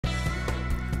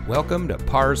Welcome to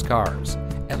Parr's Cars,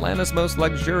 Atlanta's most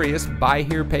luxurious buy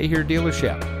here, pay here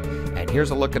dealership. And here's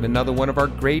a look at another one of our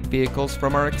great vehicles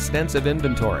from our extensive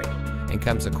inventory, and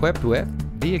comes equipped with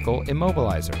vehicle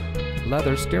immobilizer,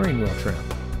 leather steering wheel trim,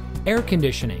 air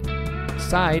conditioning,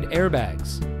 side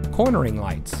airbags, cornering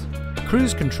lights,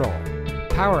 cruise control,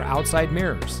 power outside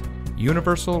mirrors,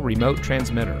 universal remote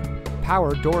transmitter,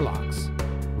 power door locks,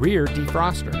 rear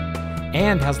defroster,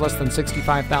 and has less than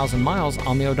 65,000 miles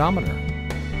on the odometer.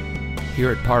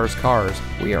 Here at Parr's Cars,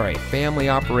 we are a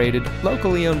family-operated,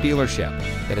 locally owned dealership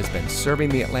that has been serving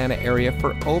the Atlanta area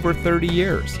for over 30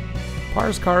 years.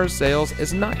 Parr's Cars Sales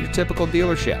is not your typical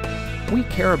dealership. We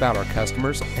care about our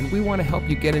customers, and we want to help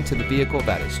you get into the vehicle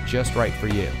that is just right for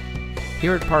you.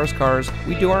 Here at Parr's Cars,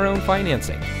 we do our own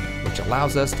financing, which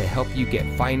allows us to help you get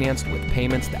financed with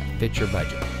payments that fit your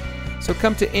budget. So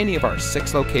come to any of our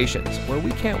 6 locations where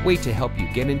we can't wait to help you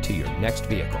get into your next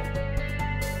vehicle.